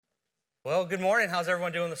Well, good morning. How's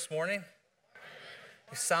everyone doing this morning?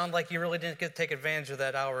 You sound like you really didn't get to take advantage of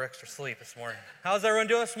that hour extra sleep this morning. How's everyone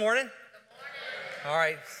doing this morning? All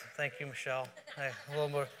right. Thank you, Michelle. Hey, a little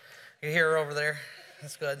more. You hear her over there.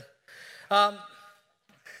 That's good. Um,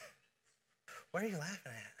 what are you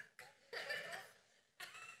laughing at?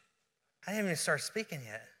 I didn't even start speaking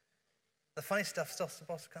yet. The funny stuff's still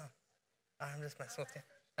supposed to come. I'm just messing with you.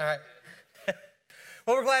 All right.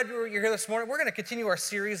 Well, we're glad you're here this morning. We're going to continue our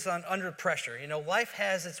series on under pressure. You know, life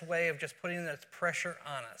has its way of just putting its pressure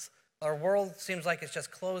on us. Our world seems like it's just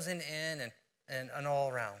closing in and all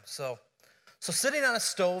around. So sitting on a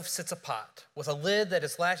stove sits a pot with a lid that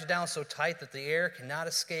is latched down so tight that the air cannot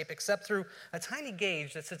escape except through a tiny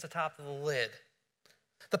gauge that sits atop of the lid.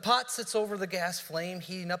 The pot sits over the gas flame,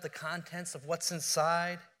 heating up the contents of what's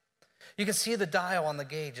inside. You can see the dial on the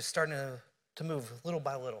gauge is starting to move little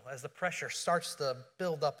by little as the pressure starts to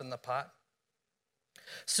build up in the pot.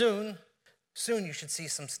 Soon you should see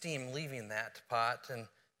some steam leaving that pot and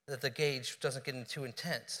that the gauge doesn't get too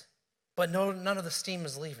intense. But no, none of the steam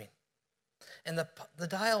is leaving. And the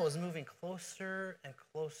dial is moving closer and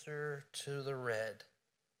closer to the red.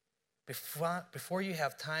 Before you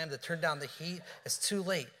have time to turn down the heat, it's too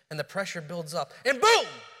late and the pressure builds up and boom!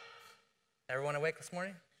 Everyone awake this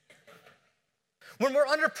morning? When we're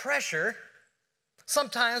under pressure,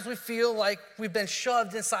 sometimes we feel like we've been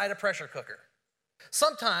shoved inside a pressure cooker.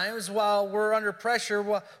 Sometimes while we're under pressure,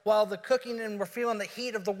 while the cooking and we're feeling the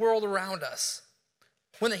heat of the world around us.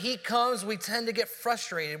 When the heat comes, we tend to get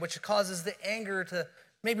frustrated, which causes the anger to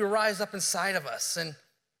maybe rise up inside of us. And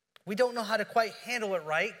we don't know how to quite handle it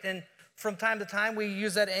right. And from time to time, we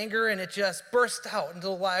use that anger and it just bursts out into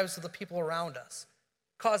the lives of the people around us,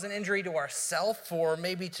 causing injury to ourselves or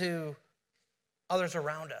maybe to others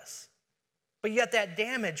around us. But yet that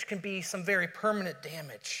damage can be some very permanent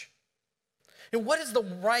damage. And what is the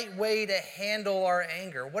right way to handle our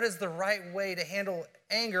anger? What is the right way to handle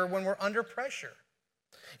anger when we're under pressure?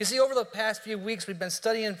 You see, over the past few weeks, we've been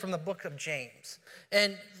studying from the book of James.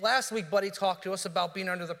 And last week, Buddy talked to us about being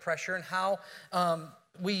under the pressure and how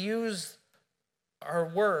we use our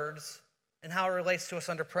words and how it relates to us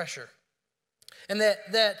under pressure. And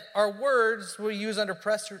that our words we use under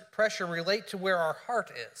pressure relate to where our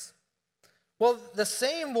heart is. Well, the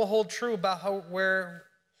same will hold true about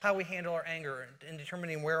how we handle our anger in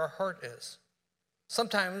determining where our heart is.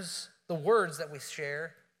 Sometimes the words that we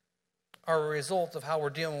share are a result of how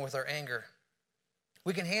we're dealing with our anger.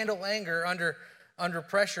 We can handle anger under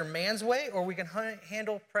pressure man's way, or we can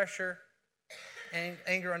handle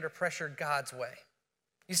anger under pressure God's way.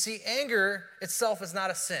 You see, anger itself is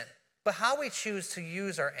not a sin, but how we choose to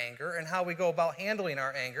use our anger and how we go about handling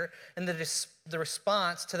our anger and the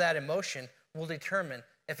response to that emotion will determine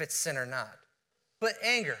if it's sin or not. But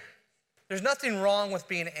anger, there's nothing wrong with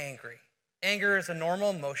being angry. Anger is a normal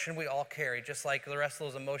emotion we all carry, just like the rest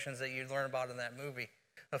of those emotions that you learn about in that movie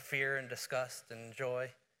of fear and disgust and joy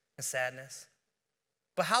and sadness.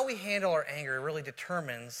 But how we handle our anger really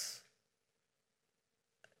determines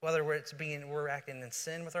whether we're acting in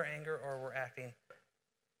sin with our anger or we're acting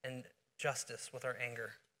in justice with our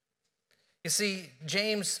anger. You see,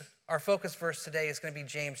 James, our focus verse today is going to be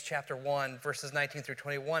James chapter 1, verses 19 through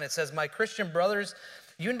 21. It says, "My Christian brothers,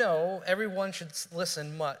 you know everyone should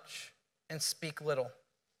listen much and speak little.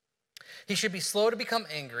 He should be slow to become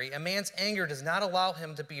angry. A man's anger does not allow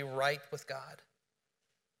him to be right with God.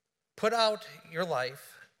 Put out your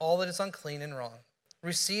life, all that is unclean and wrong.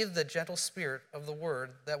 Receive the gentle spirit of the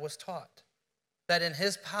word that was taught, that in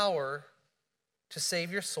his power to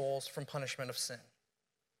save your souls from punishment of sin."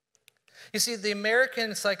 You see, the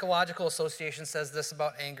American Psychological Association says this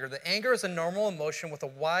about anger: that anger is a normal emotion with a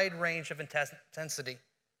wide range of intensity,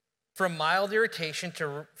 from mild irritation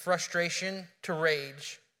to frustration to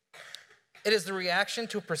rage. It is the reaction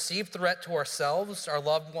to a perceived threat to ourselves, our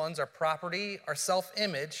loved ones, our property, our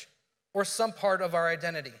self-image, or some part of our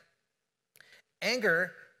identity.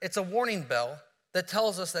 Anger, it's a warning bell that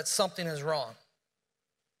tells us that something is wrong.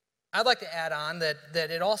 I'd like to add on that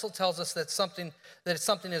it also tells us that something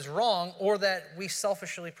is wrong, or that we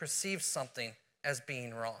selfishly perceive something as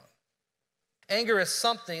being wrong. Anger is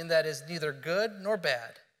something that is neither good nor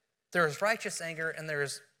bad. There is righteous anger and there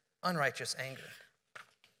is unrighteous anger.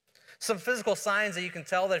 Some physical signs that you can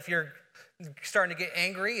tell that if you're starting to get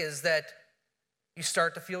angry is that you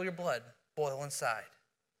start to feel your blood boil inside.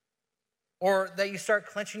 Or that you start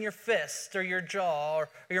clenching your fist or your jaw or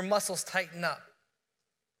your muscles tighten up.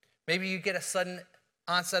 Maybe you get a sudden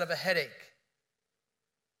onset of a headache.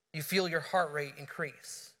 You feel your heart rate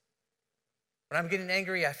increase. When I'm getting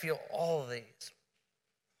angry, I feel all of these.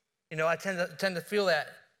 I tend to feel that.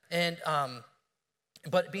 And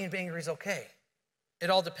But being angry is okay. It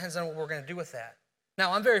all depends on what we're going to do with that.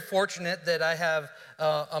 Now, I'm very fortunate that I have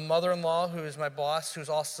a mother-in-law who is my boss, who's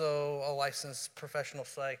also a licensed professional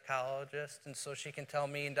psychologist, and so she can tell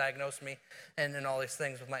me and diagnose me and all these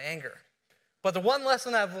things with my anger. But the one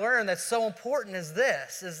lesson I've learned that's so important is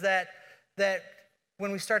this, is that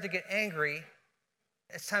when we start to get angry,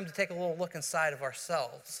 it's time to take a little look inside of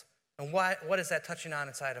ourselves. And what is that touching on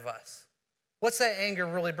inside of us? What's that anger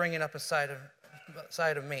really bringing up inside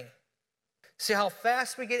of me? See, how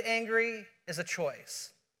fast we get angry is a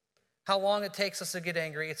choice. How long it takes us to get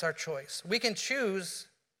angry, it's our choice. We can choose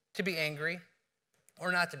to be angry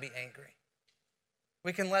or not to be angry.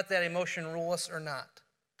 We can let that emotion rule us or not.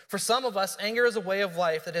 For some of us, anger is a way of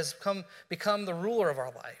life that has become the ruler of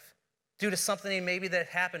our life due to something maybe that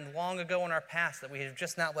happened long ago in our past that we have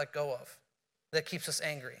just not let go of, that keeps us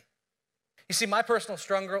angry. You see, my personal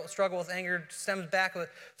struggle with anger stems back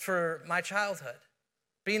for my childhood.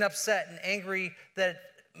 Being upset and angry that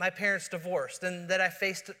my parents divorced and that I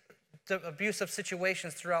faced abusive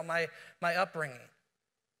situations throughout my upbringing.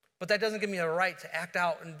 But that doesn't give me a right to act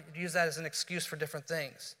out and use that as an excuse for different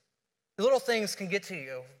things. The little things can get to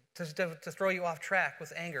you, to throw you off track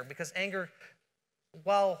with anger, because anger,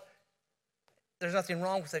 while there's nothing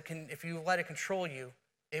wrong with it, if you let it control you,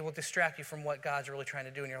 it will distract you from what God's really trying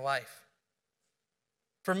to do in your life.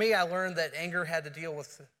 For me, I learned that anger had to deal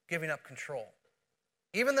with giving up control.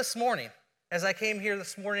 Even this morning, as I came here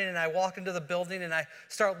this morning and I walk into the building and I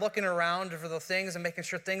start looking around for the things and making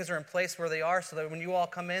sure things are in place where they are so that when you all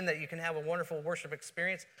come in that you can have a wonderful worship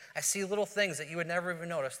experience, I see little things that you would never even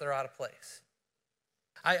notice that are out of place.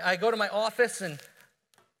 I go to my office and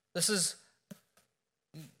this is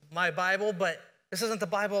my Bible, but this isn't the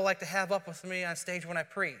Bible I like to have up with me on stage when I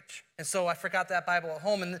preach. And so I forgot that Bible at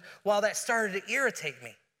home, and while that started to irritate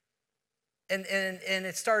me, and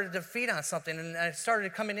it started to feed on something, and I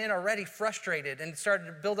started coming in already frustrated and started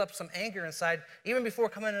to build up some anger inside, even before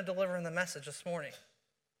coming and delivering the message this morning.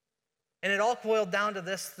 And it all boiled down to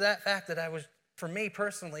that fact that for me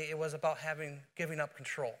personally, it was about giving up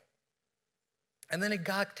control. And then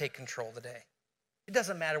God take control today. It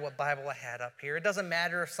doesn't matter what Bible I had up here. It doesn't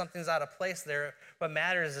matter if something's out of place there. What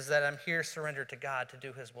matters is that I'm here surrendered to God to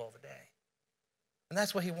do his will today. And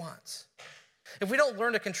that's what he wants. If we don't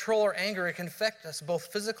learn to control our anger, it can affect us both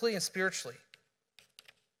physically and spiritually.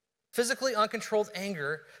 Physically uncontrolled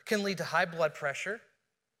anger can lead to high blood pressure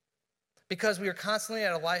because we are constantly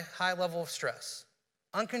at a high level of stress.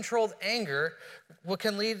 Uncontrolled anger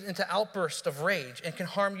can lead into outbursts of rage and can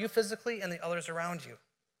harm you physically and the others around you.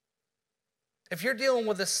 If you're dealing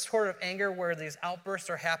with this sort of anger where these outbursts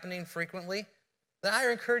are happening frequently, then I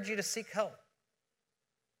encourage you to seek help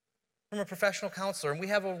from a professional counselor. And we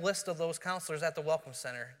have a list of those counselors at the Welcome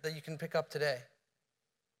Center that you can pick up today.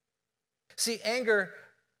 See, anger,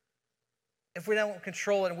 if we don't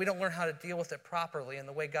control it and we don't learn how to deal with it properly in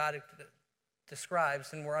the way God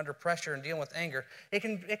describes, and we're under pressure and dealing with anger, it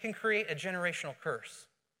can create a generational curse.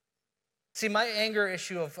 See, my anger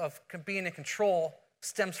issue of being in control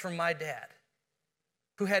stems from my dad,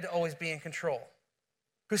 who had to always be in control,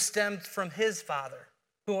 who stemmed from his father,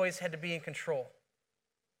 who always had to be in control.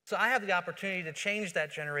 So I have the opportunity to change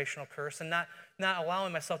that generational curse and not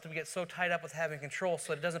allowing myself to get so tied up with having control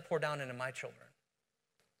so that it doesn't pour down into my children.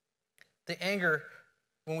 The anger,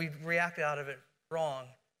 when we react out of it wrong,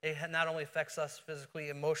 it not only affects us physically,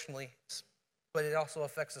 emotionally, but it also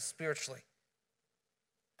affects us spiritually.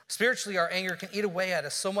 Spiritually, our anger can eat away at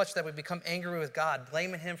us so much that we become angry with God,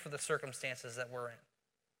 blaming him for the circumstances that we're in.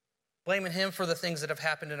 Blaming him for the things that have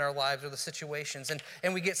happened in our lives or the situations.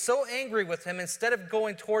 And we get so angry with him, instead of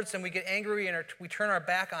going towards him, we get angry and we turn our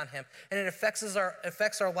back on him. And it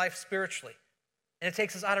affects our life spiritually. And it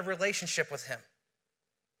takes us out of relationship with him.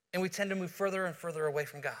 And we tend to move further and further away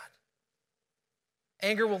from God.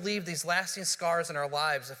 Anger will leave these lasting scars in our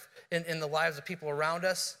lives, in the lives of people around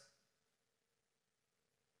us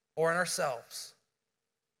or in ourselves.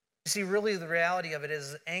 You see, really the reality of it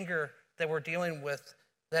is anger that we're dealing with,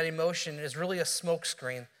 that emotion is really a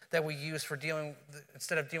smokescreen that we use for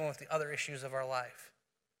instead of dealing with the other issues of our life,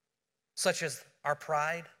 such as our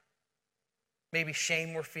pride, maybe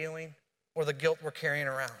shame we're feeling, or the guilt we're carrying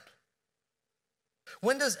around.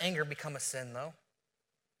 When does anger become a sin, though?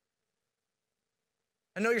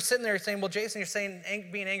 I know you're sitting there saying, well, Jason, you're saying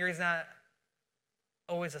being angry is not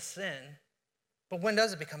always a sin, but when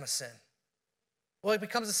does it become a sin? Well, it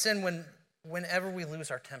becomes a sin whenever we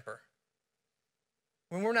lose our temper.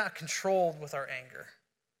 When we're not controlled with our anger.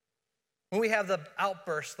 When we have the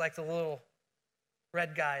outburst like the little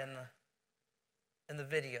red guy in the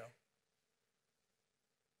video.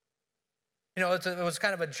 You know, it was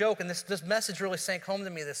kind of a joke, and this message really sank home to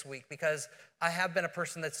me this week because I have been a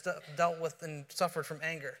person that's dealt with and suffered from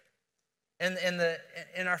anger. And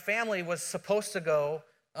in our family was supposed to go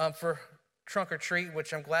for trunk or treat,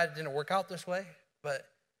 which I'm glad it didn't work out this way, but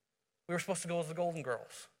we were supposed to go as the Golden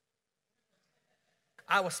Girls.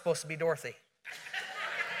 I was supposed to be Dorothy.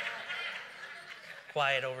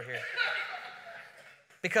 Quiet over here.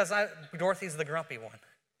 Because Dorothy's the grumpy one.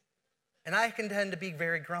 And I can tend to be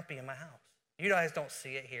very grumpy in my house. You guys don't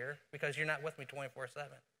see it here because you're not with me 24/7.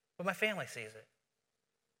 But my family sees it.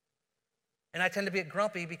 And I tend to be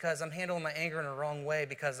grumpy because I'm handling my anger in a wrong way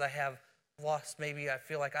because I have lost, maybe I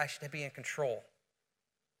feel like I should be in control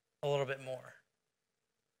a little bit more.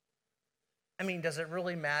 I mean, does it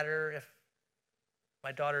really matter if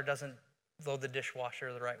my daughter doesn't load the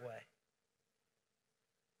dishwasher the right way?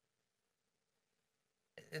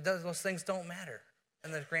 Those things don't matter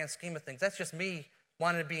in the grand scheme of things. That's just me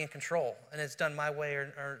wanting to be in control, and it's done my way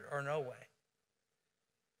or no way.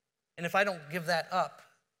 And if I don't give that up,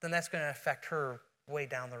 then that's going to affect her way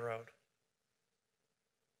down the road.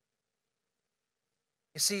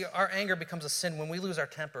 You see, our anger becomes a sin when we lose our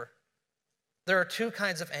temper. There are two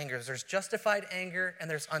kinds of angers. There's justified anger and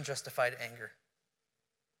there's unjustified anger.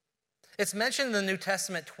 It's mentioned in the New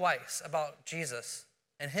Testament twice about Jesus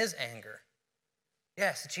and his anger.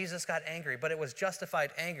 Yes, Jesus got angry, but it was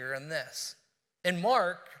justified anger in this. In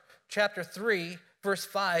Mark chapter 3, verse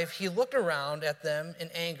 5, he looked around at them in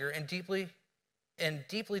anger and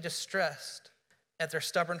deeply distressed at their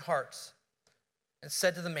stubborn hearts and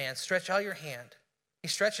said to the man, "Stretch out your hand." He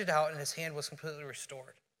stretched it out and his hand was completely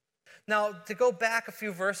restored. Now, to go back a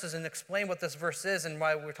few verses and explain what this verse is and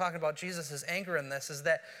why we're talking about Jesus' anger in this is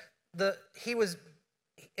that it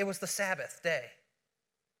was the Sabbath day.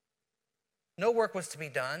 No work was to be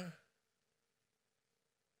done.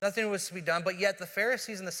 Nothing was to be done, but yet the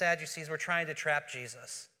Pharisees and the Sadducees were trying to trap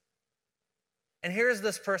Jesus. And here's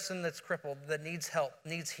this person that's crippled, that needs help,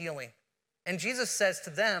 needs healing. And Jesus says to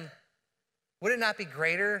them, would it not be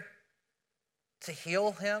greater to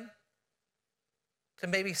heal him, to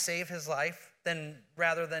maybe save his life,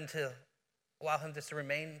 rather than to allow him just to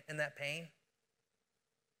remain in that pain?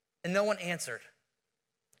 And no one answered.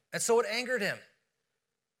 And so it angered him.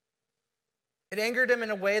 It angered him in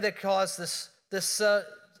a way that caused this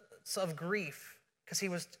of grief, because he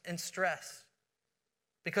was in stress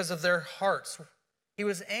because of their hearts. He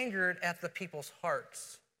was angered at the people's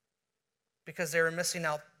hearts because they were missing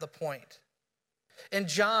out the point. In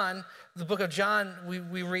John, the book of John,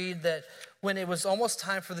 we read that when it was almost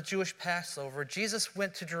time for the Jewish Passover, Jesus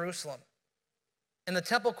went to Jerusalem. In the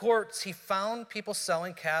temple courts, he found people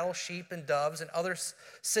selling cattle, sheep, and doves, and others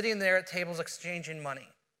sitting there at tables exchanging money.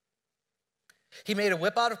 He made a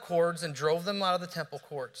whip out of cords and drove them out of the temple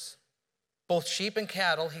courts. Both sheep and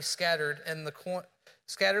cattle he scattered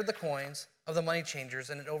the coins of the money changers,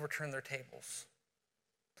 and it overturned their tables.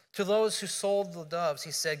 To those who sold the doves,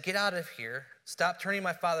 he said, "Get out of here. Stop turning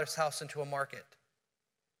my Father's house into a market."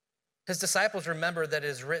 His disciples remembered that it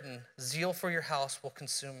is written, "Zeal for your house will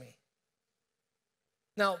consume me."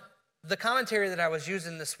 Now, the commentary that I was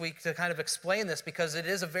using this week to kind of explain this, because it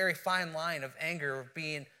is a very fine line of anger, of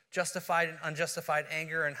being justified and unjustified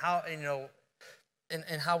anger, and how,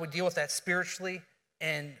 and how we deal with that spiritually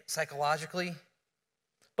and psychologically.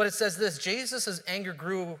 But it says this: Jesus' anger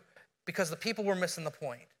grew because the people were missing the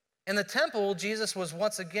point. In the temple, Jesus was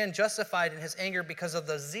once again justified in his anger because of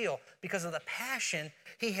the zeal, because of the passion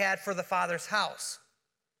he had for the Father's house.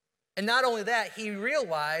 And not only that, he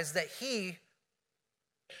realized that he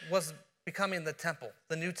was becoming the temple,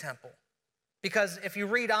 the new temple. Because if you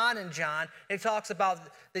read on in John, it talks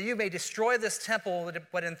about that you may destroy this temple,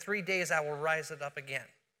 but in 3 days I will rise it up again.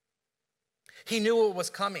 He knew it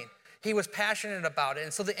was coming. He was passionate about it.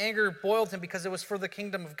 And so the anger boiled him because it was for the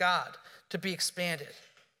kingdom of God to be expanded.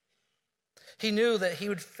 He knew that he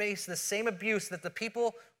would face the same abuse that the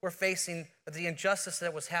people were facing, the injustice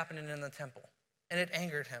that was happening in the temple. And it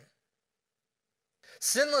angered him.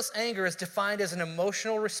 Sinless anger is defined as an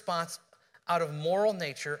emotional response out of moral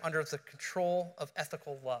nature under the control of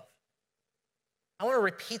ethical love. I want to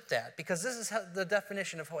repeat that because this is the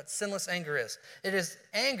definition of what sinless anger is. It is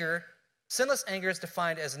anger. Sinless anger is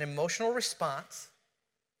defined as an emotional response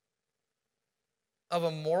of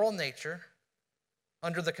a moral nature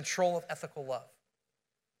under the control of ethical love.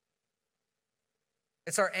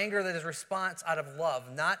 It's our anger that is response out of love,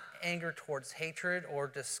 not anger towards hatred or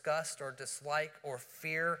disgust or dislike or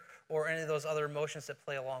fear or any of those other emotions that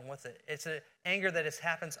play along with it. It's an anger that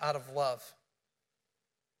happens out of love.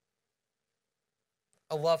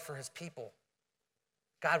 A love for his people.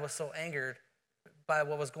 God was so angered by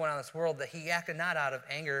what was going on in this world that he acted not out of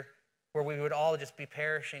anger, where we would all just be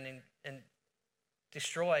perishing and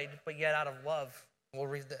destroyed, but yet out of love. We'll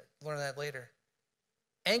learn that later.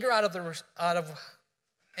 Anger out of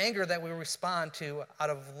anger that we respond to out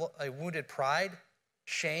of a wounded pride,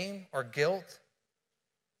 shame, or guilt,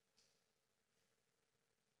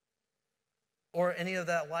 or any of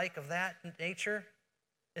that of that nature,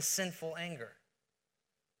 is sinful anger.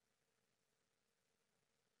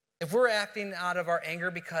 If we're acting out of our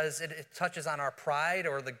anger because it touches on our pride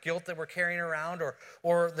or the guilt that we're carrying around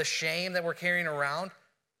or the shame that we're carrying around,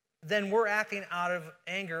 then we're acting out of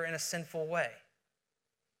anger in a sinful way.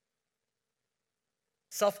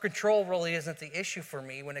 Self-control really isn't the issue for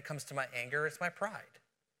me when it comes to my anger, it's my pride.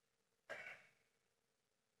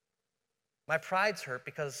 My pride's hurt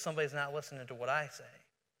because somebody's not listening to what I say.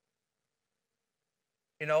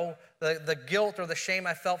 You know, the guilt or the shame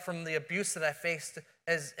I felt from the abuse that I faced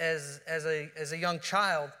as a young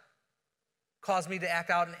child caused me to act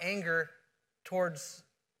out in anger towards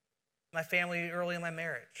my family early in my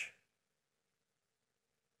marriage.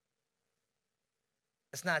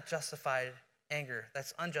 It's not justified anger.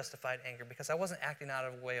 That's unjustified anger because I wasn't acting out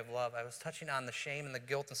of a way of love. I was touching on the shame and the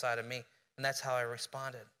guilt inside of me, and that's how I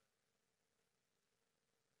responded.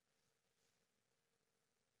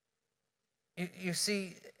 You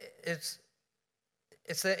see, it's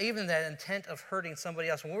even that intent of hurting somebody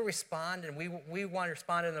else. When we respond, and we want to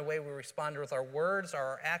respond in the way we respond with our words or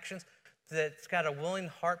our actions, that's got a willing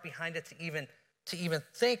heart behind it to even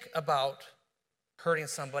think about hurting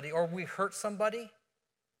somebody, or we hurt somebody,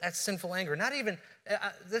 that's sinful anger. Not even,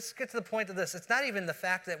 let's get to the point of this. It's not even the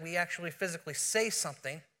fact that we actually physically say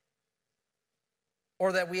something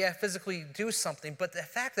or that we physically do something, but the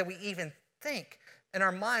fact that we even think in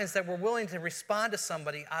our minds that we're willing to respond to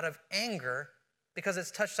somebody out of anger because it's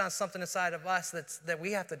touched on something inside of us that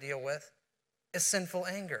we have to deal with is sinful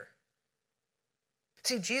anger.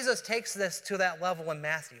 See, Jesus takes this to that level in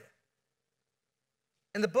Matthew.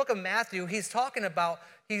 In the book of Matthew, he's talking about,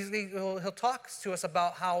 he'll talk to us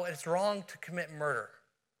about how it's wrong to commit murder.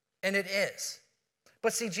 And it is.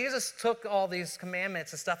 But see, Jesus took all these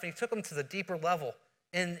commandments and stuff and he took them to the deeper level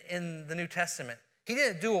in the New Testament. He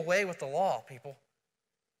didn't do away with the law, people.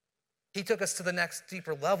 He took us to the next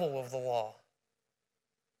deeper level of the law.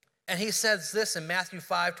 And he says this in Matthew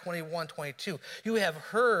 5:21-22. You have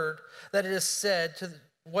heard that it is said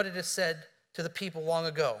what it is said to the people long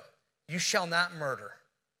ago. You shall not murder.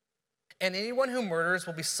 And anyone who murders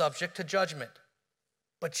will be subject to judgment.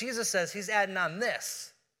 But Jesus says he's adding on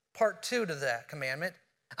this, part 2 to that commandment.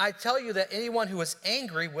 I tell you that anyone who is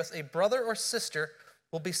angry with a brother or sister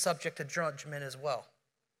will be subject to judgment as well.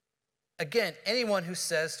 Again, anyone who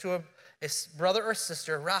says to a brother or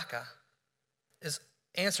sister, Raka, is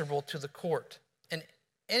answerable to the court. And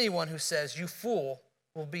anyone who says, you fool,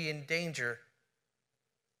 will be in danger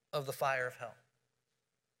of the fire of hell.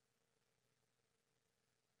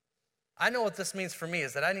 I know what this means for me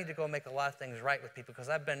is that I need to go make a lot of things right with people because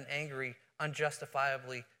I've been angry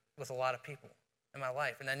unjustifiably with a lot of people in my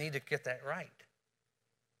life, and I need to get that right.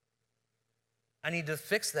 I need to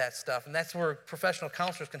fix that stuff, and that's where professional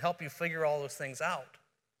counselors can help you figure all those things out.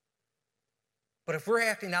 But if we're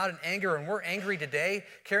acting out in anger and we're angry today,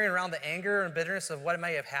 carrying around the anger and bitterness of what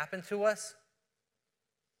may have happened to us,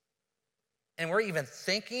 and we're even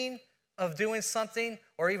thinking of doing something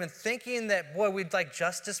or even thinking that, boy, we'd like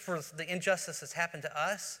justice for the injustice that's happened to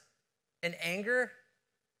us in anger,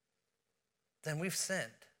 then we've sinned.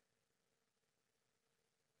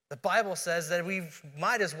 The Bible says that we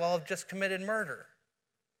might as well have just committed murder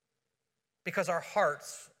because our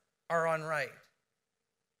hearts are unright.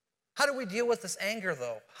 How do we deal with this anger,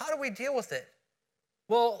 though? How do we deal with it?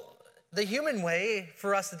 Well, the human way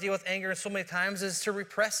for us to deal with anger so many times is to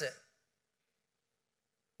repress it.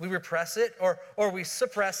 We repress it or we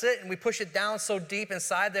suppress it and we push it down so deep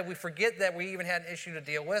inside that we forget that we even had an issue to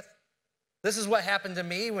deal with. This is what happened to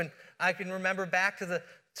me when I can remember back to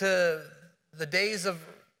the days of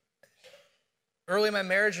early in my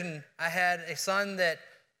marriage, and I had a son that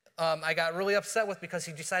I got really upset with because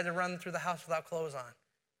he decided to run through the house without clothes on.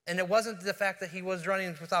 And it wasn't the fact that he was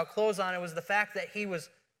running without clothes on, it was the fact that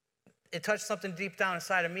it touched something deep down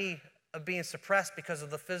inside of me of being suppressed because of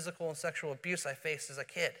the physical and sexual abuse I faced as a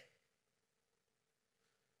kid.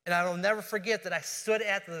 And I will never forget that I stood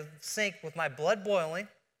at the sink with my blood boiling,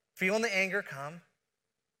 feeling the anger come.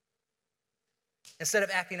 Instead of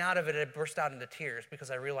acting out of it, it burst out into tears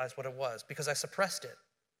because I realized what it was, because I suppressed it.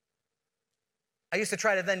 I used to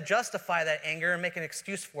try to then justify that anger and make an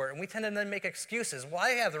excuse for it. And we tend to then make excuses. Well, I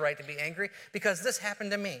have the right to be angry because this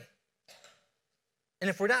happened to me. And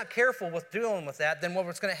if we're not careful with dealing with that, then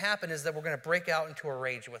what's going to happen is that we're going to break out into a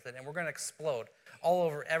rage with it and we're going to explode. all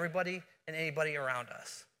over everybody and anybody around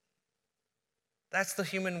us. That's the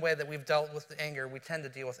human way that we've dealt with anger. We tend to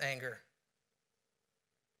deal with anger.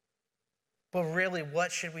 But really,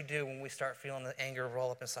 what should we do when we start feeling the anger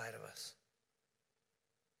roll up inside of us?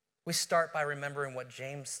 We start by remembering what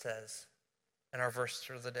James says in our verse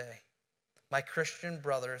for the day. My Christian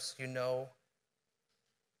brothers, you know,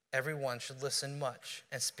 everyone should listen much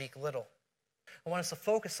and speak little. I want us to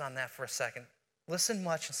focus on that for a second. Listen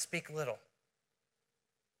much and speak little.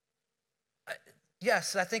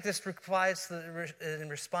 Yes, I think this provides in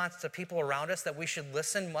response to people around us that we should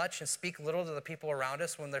listen much and speak little to the people around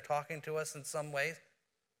us when they're talking to us in some ways.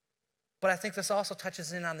 But I think this also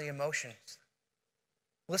touches in on the emotions.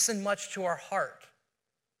 Listen much to our heart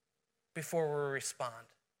before we respond.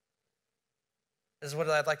 This is what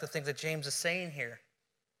I'd like to think that James is saying here.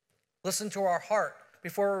 Listen to our heart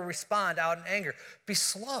before we respond out in anger. Be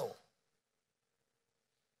slow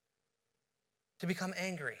to become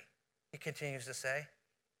angry, he continues to say.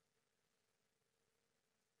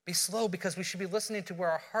 Be slow because we should be listening to where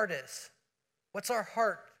our heart is. What's our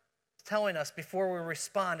heart telling us before we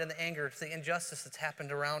respond in the anger to the injustice that's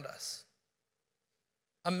happened around us?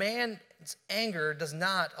 A man's anger does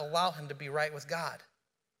not allow him to be right with God.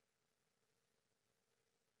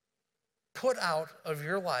 Put out of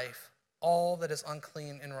your life all that is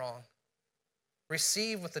unclean and wrong.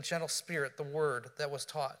 Receive with a gentle spirit the word that was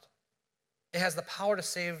taught. It has the power to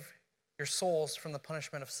save your souls from the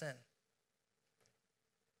punishment of sin.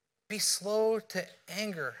 Be slow to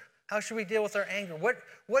anger. How should we deal with our anger?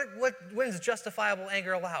 When is justifiable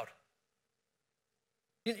anger allowed?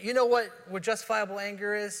 You know what justifiable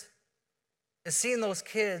anger is? Is seeing those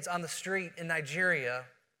kids on the street in Nigeria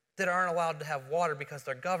that aren't allowed to have water because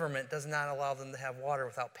their government does not allow them to have water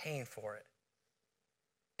without paying for it.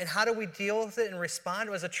 And how do we deal with it and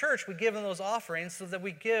respond? As a church, we give them those offerings so that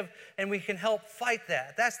we give and we can help fight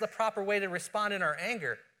that. That's the proper way to respond in our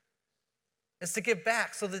anger, is to give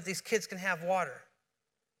back so that these kids can have water.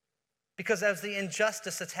 Because of the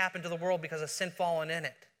injustice that's happened to the world because of sin falling in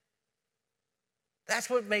it. That's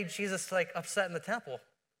what made Jesus upset in the temple.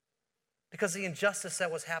 Because the injustice that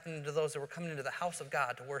was happening to those that were coming into the house of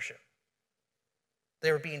God to worship.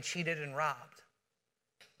 They were being cheated and robbed.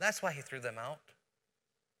 That's why he threw them out.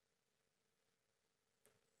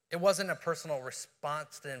 It wasn't a personal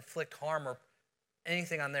response to inflict harm or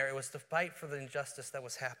anything on there. It was to fight for the injustice that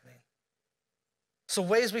was happening. So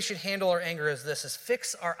ways we should handle our anger is this, is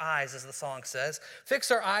fix our eyes, as the song says.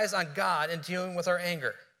 Fix our eyes on God in dealing with our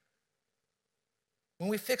anger. When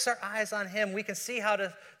we fix our eyes on him, we can see how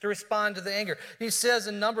to respond to the anger. He says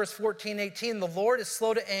in Numbers 14:18, the Lord is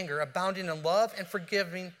slow to anger, abounding in love and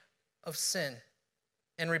forgiving of sin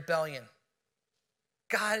and rebellion.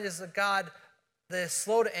 God is a God that is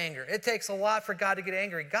slow to anger. It takes a lot for God to get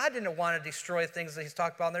angry. God didn't want to destroy things that he's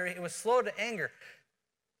talked about there. He was slow to anger.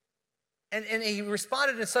 And he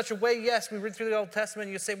responded in such a way, yes, we read through the Old Testament,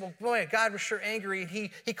 and you say, well, boy, God was sure angry, and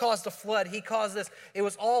he caused a flood, he caused this. It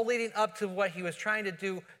was all leading up to what he was trying to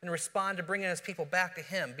do and respond to bringing his people back to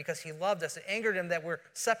him because he loved us. It angered him that we're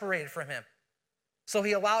separated from him. So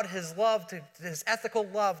he allowed his love, his ethical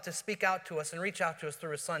love, to speak out to us and reach out to us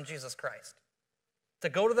through his son, Jesus Christ, to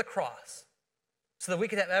go to the cross so that we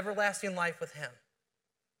could have everlasting life with him.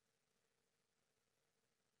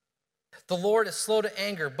 The Lord is slow to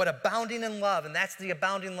anger, but abounding in love, and that's the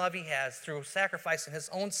abounding love he has through sacrificing his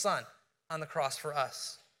own son on the cross for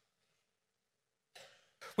us.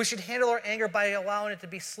 We should handle our anger by allowing it to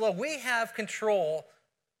be slow. We have control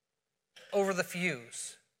over the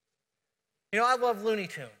fuse. You know, I love Looney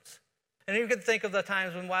Tunes. And you can think of the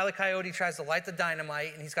times when Wile E. Coyote tries to light the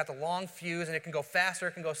dynamite, and he's got the long fuse, and it can go faster,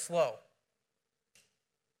 it can go slow.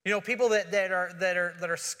 You know, people that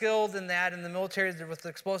are skilled in that in the military with the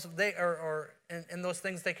explosive, they in those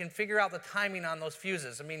things, they can figure out the timing on those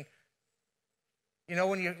fuses. I mean, you know,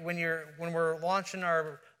 when we're launching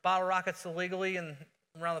our bottle rockets illegally and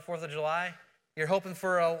around the 4th of July, you're hoping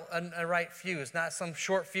for a right fuse, not some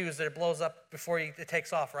short fuse that it blows up before it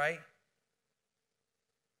takes off, right?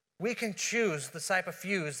 We can choose the type of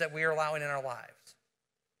fuse that we are allowing in our lives.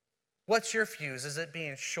 What's your fuse? Is it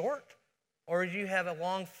being short? Or do you have a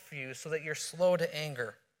long fuse so that you're slow to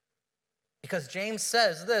anger? Because James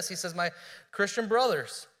says this, he says, my Christian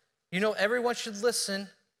brothers, you know everyone should listen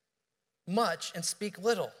much and speak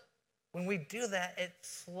little. When we do that, it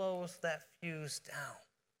slows that fuse down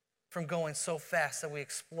from going so fast that we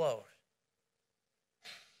explode.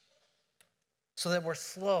 So that we're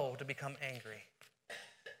slow to become angry.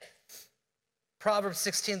 Proverbs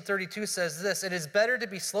 16:32 says this, it is better to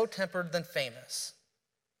be slow-tempered than famous.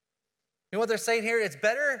 You know what they're saying here? It's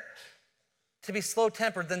better to be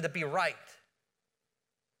slow-tempered than to be right.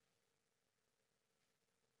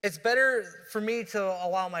 It's better for me to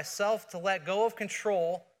allow myself to let go of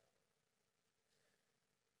control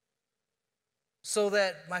so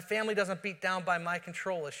that my family doesn't beat down by my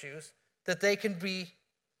control issues, that they can be,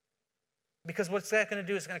 because what's that going to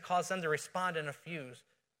do is going to cause them to respond in a fuse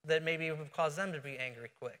that maybe it would cause them to be angry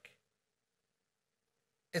quick.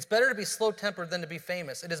 It's better to be slow-tempered than to be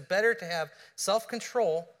famous. It is better to have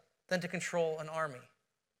self-control than to control an army.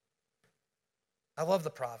 I love the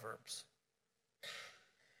Proverbs.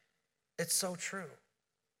 It's so true.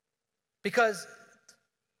 Because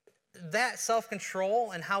that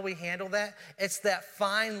self-control and how we handle that, it's that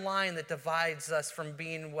fine line that divides us from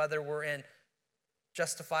being whether we're in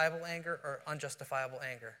justifiable anger or unjustifiable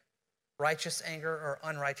anger, righteous anger or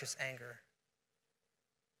unrighteous anger.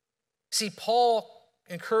 See, Paul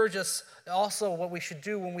encourages us also what we should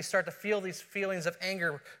do when we start to feel these feelings of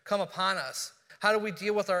anger come upon us. How do we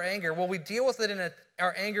deal with our anger? Well, we deal with it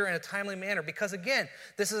our anger in a timely manner because, again,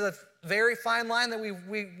 this is a very fine line that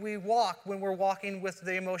we walk when we're walking with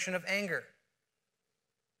the emotion of anger.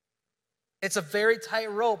 It's a very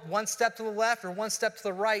tight rope. One step to the left or one step to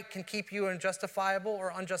the right can keep you in justifiable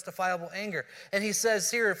or unjustifiable anger. And he says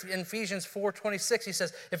here in Ephesians 4:26, he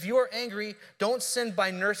says, if you are angry, don't sin by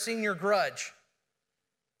nursing your grudge.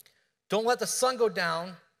 Don't let the sun go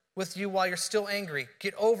down with you while you're still angry.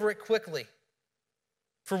 Get over it quickly.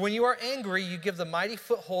 For when you are angry, you give the mighty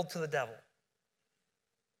foothold to the devil.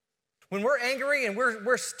 When we're angry and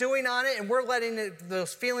we're stewing on it and we're letting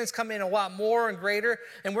those feelings come in a lot more and greater,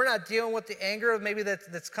 and we're not dealing with the anger maybe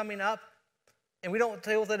that's coming up, and we don't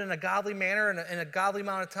deal with it in a godly manner in a godly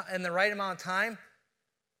amount of time, in the right amount of time,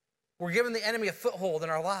 we're giving the enemy a foothold in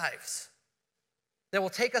our lives that will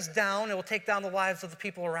take us down and will take down the lives of the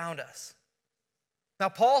people around us. Now,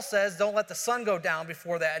 Paul says, don't let the sun go down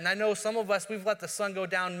before that. And I know some of us, we've let the sun go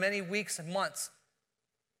down many weeks and months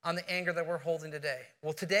on the anger that we're holding today.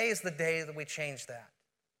 Well, today is the day that we change that.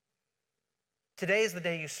 Today is the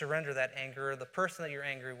day you surrender that anger or the person that you're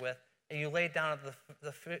angry with, and you lay it down at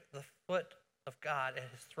the foot of God at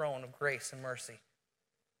his throne of grace and mercy.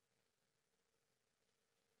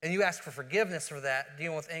 And you ask for forgiveness for that,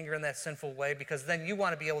 dealing with anger in that sinful way, because then you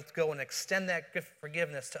want to be able to go and extend that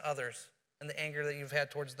forgiveness to others and the anger that you've had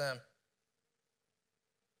towards them.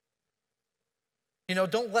 You know,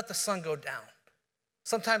 don't let the sun go down.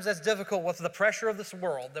 Sometimes that's difficult with the pressure of this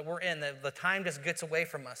world that we're in, that the time just gets away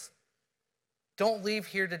from us. Don't leave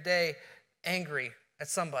here today angry at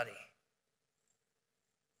somebody.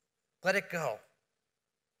 Let it go.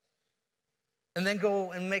 And then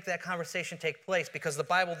go and make that conversation take place, because the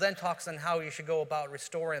Bible then talks on how you should go about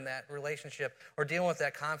restoring that relationship or dealing with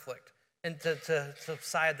that conflict and to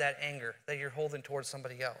subside that anger that you're holding towards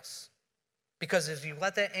somebody else. Because as you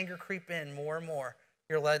let that anger creep in more and more,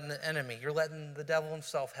 you're letting the enemy, you're letting the devil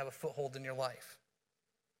himself have a foothold in your life.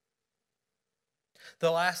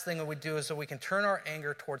 The last thing that we do is that we can turn our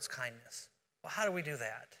anger towards kindness. Well, how do we do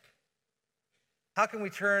that? How can we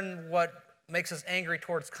turn what makes us angry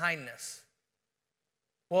towards kindness?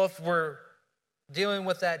 Well, if we're dealing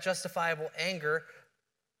with that justifiable anger,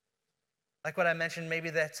 like what I mentioned, maybe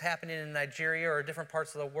that's happening in Nigeria or different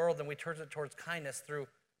parts of the world, then we turn it towards kindness through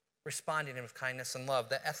responding with kindness and love,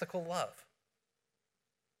 that ethical love.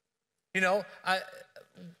 You know, I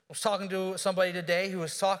was talking to somebody today who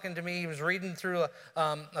was talking to me. He was reading through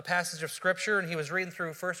a passage of Scripture, and he was reading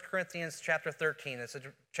through 1 Corinthians chapter 13. It's a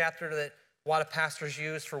chapter that a lot of pastors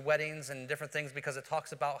use for weddings and different things because it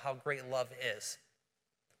talks about how great love is.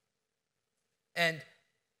 And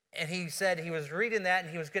he said he was reading that,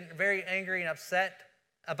 and he was getting very angry and upset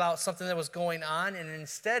about something that was going on. And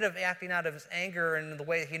instead of acting out of his anger in the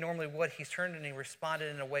way he normally would, he turned and he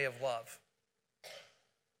responded in a way of love.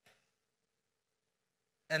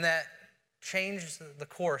 And that changed the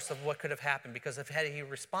course of what could have happened, because if he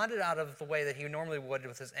responded out of the way that he normally would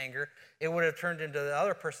with his anger, it would have turned into the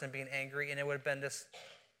other person being angry, and it would have been just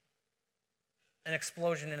an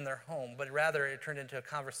explosion in their home. But rather, it turned into a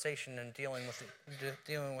conversation and dealing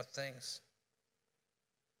with things.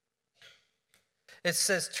 It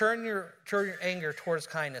says, turn your anger towards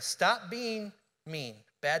kindness. Stop being mean,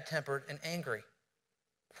 bad-tempered, and angry,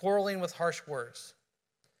 quarreling with harsh words.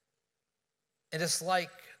 And dislike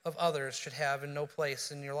of others should have no place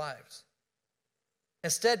in your lives.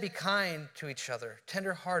 Instead, be kind to each other,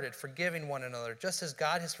 tender-hearted, forgiving one another, just as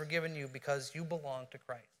God has forgiven you because you belong to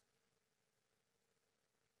Christ.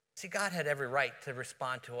 See, God had every right to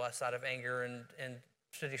respond to us out of anger and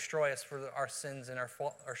to destroy us for our sins and our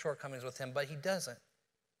shortcomings with him, but he doesn't.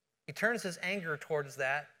 He turns his anger towards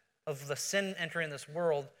that of the sin entering this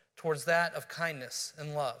world, towards that of kindness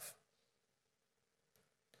and love.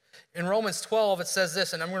 In Romans 12, it says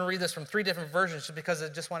this, and I'm going to read this from 3 different versions just because I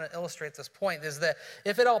just want to illustrate this point, is that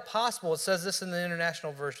if at all possible, it says this in the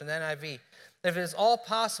International Version, the NIV, if it is all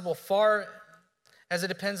possible, far as it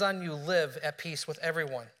depends on you, live at peace with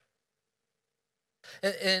everyone.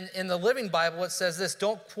 In the Living Bible, it says this,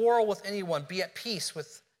 don't quarrel with anyone, be at peace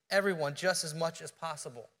with everyone just as much as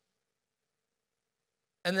possible.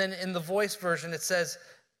 And then in the Voice version, it says,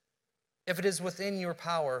 if it is within your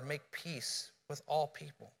power, make peace with all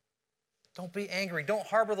people. Don't be angry. Don't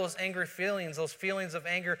harbor those angry feelings, those feelings of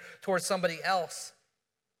anger towards somebody else.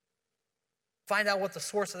 Find out what the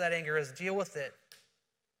source of that anger is. Deal with it.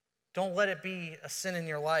 Don't let it be a sin in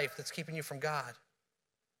your life that's keeping you from God.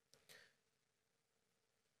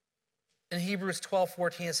 In Hebrews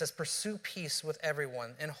 12:14, it says, pursue peace with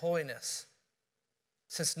everyone and holiness,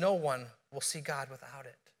 since no one will see God without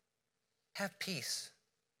it. Have peace.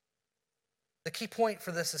 The key point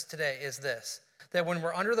for this is today is this, that when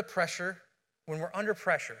we're under pressure,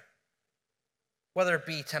 whether it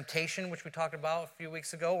be temptation, which we talked about a few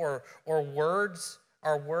weeks ago, or words,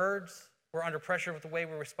 our words, we're under pressure with the way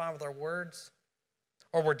we respond with our words,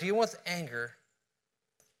 or we're dealing with anger,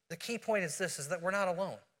 the key point is this, is that we're not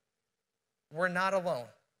alone. We're not alone.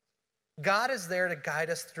 God is there to guide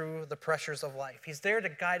us through the pressures of life. He's there to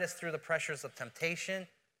guide us through the pressures of temptation,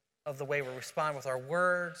 of the way we respond with our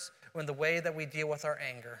words, and the way that we deal with our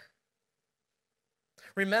anger.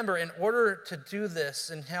 Remember, in order to do this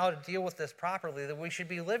and how to deal with this properly, that we should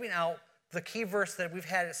be living out the key verse that we've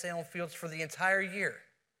had at Salem Fields for the entire year,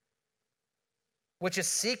 which is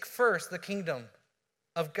seek first the kingdom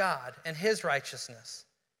of God and his righteousness,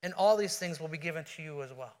 and all these things will be given to you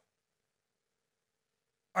as well.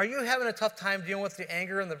 Are you having a tough time dealing with the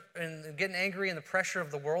anger and getting angry and the pressure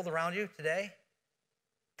of the world around you today?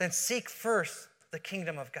 Then seek first the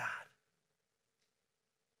kingdom of God.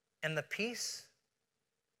 And the peace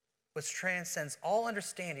which transcends all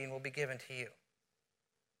understanding will be given to you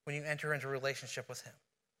when you enter into a relationship with him.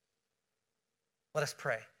 Let us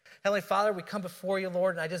pray. Heavenly Father, we come before you,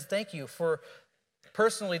 Lord, and I just thank you for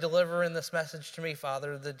personally delivering this message to me,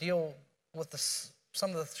 Father, to deal with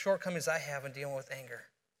some of the shortcomings I have in dealing with anger.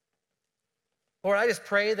 Lord, I just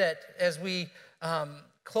pray that as we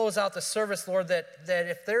close out the service, Lord, that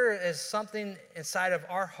if there is something inside of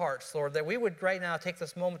our hearts, Lord, that we would right now take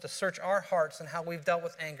this moment to search our hearts and how we've dealt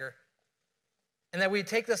with anger. And that we'd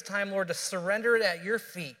take this time, Lord, to surrender it at your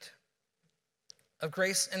feet of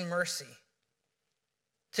grace and mercy,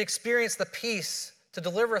 to experience the peace, to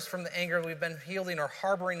deliver us from the anger we've been holding or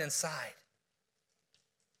harboring inside.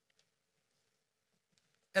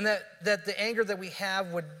 And that the anger that we have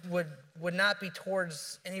would not be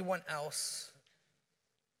towards anyone else,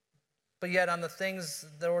 but yet on the things,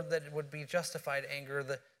 Lord, that would be justified anger,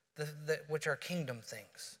 which are kingdom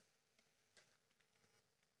things.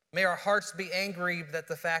 May our hearts be angry at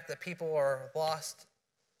the fact that people are lost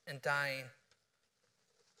and dying,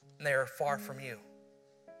 and they are far from you.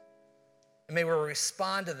 And may we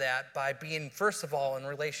respond to that by being, first of all, in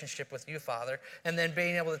relationship with you, Father, and then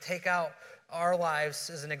being able to take out our lives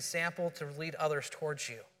as an example to lead others towards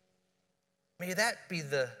you. May that be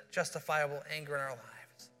the justifiable anger in our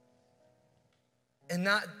lives. And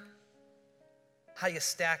not how you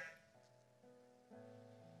stack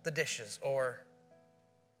the dishes or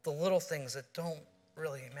the little things that don't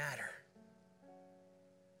really matter.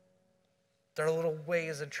 There are little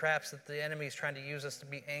ways and traps that the enemy is trying to use us to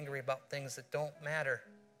be angry about things that don't matter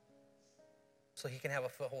so he can have a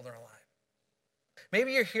foothold in our life.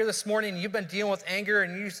 Maybe you're here this morning and you've been dealing with anger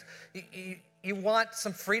and you want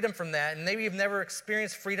some freedom from that, and maybe you've never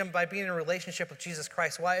experienced freedom by being in a relationship with Jesus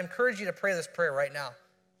Christ. Well, I encourage you to pray this prayer right now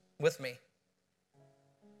with me.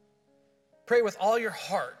 Pray with all your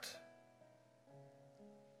heart,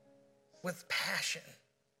 with passion.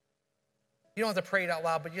 You don't have to pray it out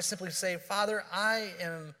loud, but you simply say, Father, I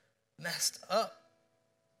am messed up.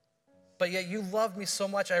 But yet you love me so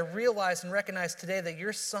much, I realize and recognize today that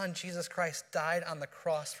your son, Jesus Christ, died on the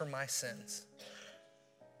cross for my sins.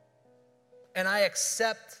 And I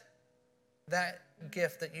accept that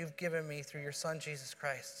gift that you've given me through your son, Jesus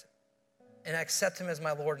Christ. And I accept him as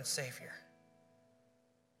my Lord and Savior.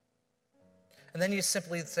 And then you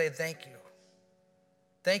simply say, thank you.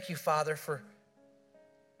 Thank you, Father, for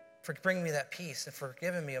bringing me that peace and for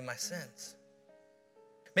forgiving me of my sins.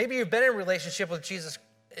 Maybe you've been in a relationship with Jesus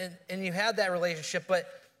and you had that relationship, but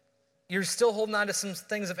you're still holding on to some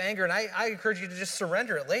things of anger. And I encourage you to just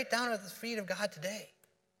surrender it. Lay it down at the feet of God today.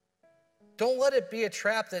 Don't let it be a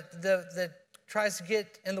trap that tries to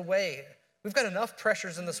get in the way. We've got enough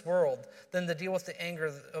pressures in this world than to deal with the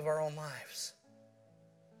anger of our own lives.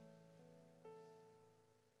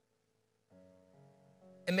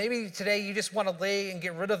 And maybe today you just want to lay and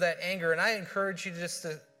get rid of that anger. And I encourage you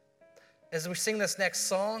as we sing this next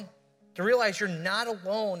song, to realize you're not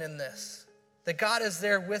alone in this, that God is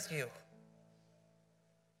there with you.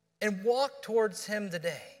 And walk towards him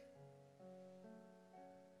today.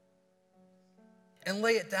 And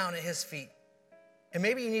lay it down at his feet. And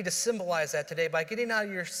maybe you need to symbolize that today by getting out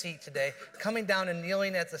of your seat today, coming down and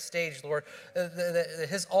kneeling at the stage, Lord,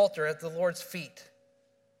 his altar at the Lord's feet.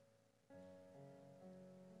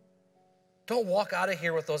 Don't walk out of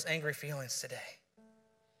here with those angry feelings today.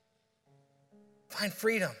 Find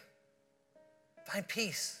freedom. Find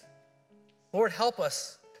peace. Lord, help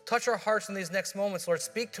us. Touch our hearts in these next moments, Lord.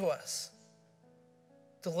 Speak to us.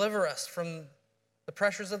 Deliver us from the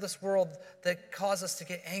pressures of this world that cause us to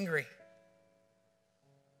get angry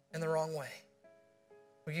in the wrong way.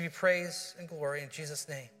 We give you praise and glory in Jesus'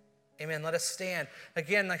 name. Amen. Let us stand.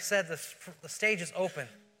 Again, like I said, the stage is open.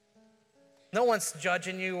 No one's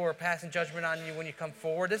judging you or passing judgment on you when you come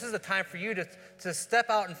forward. This is a time for you to step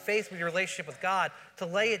out in faith with your relationship with God, to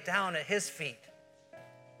lay it down at his feet.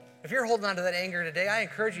 If you're holding on to that anger today, I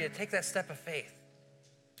encourage you to take that step of faith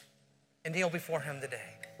and kneel before him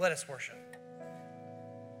today. Let us worship.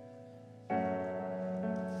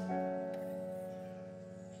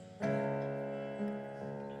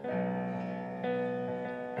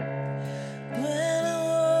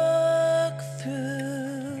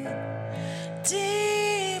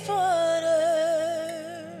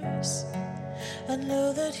 I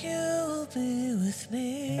know that you'll be with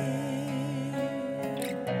me.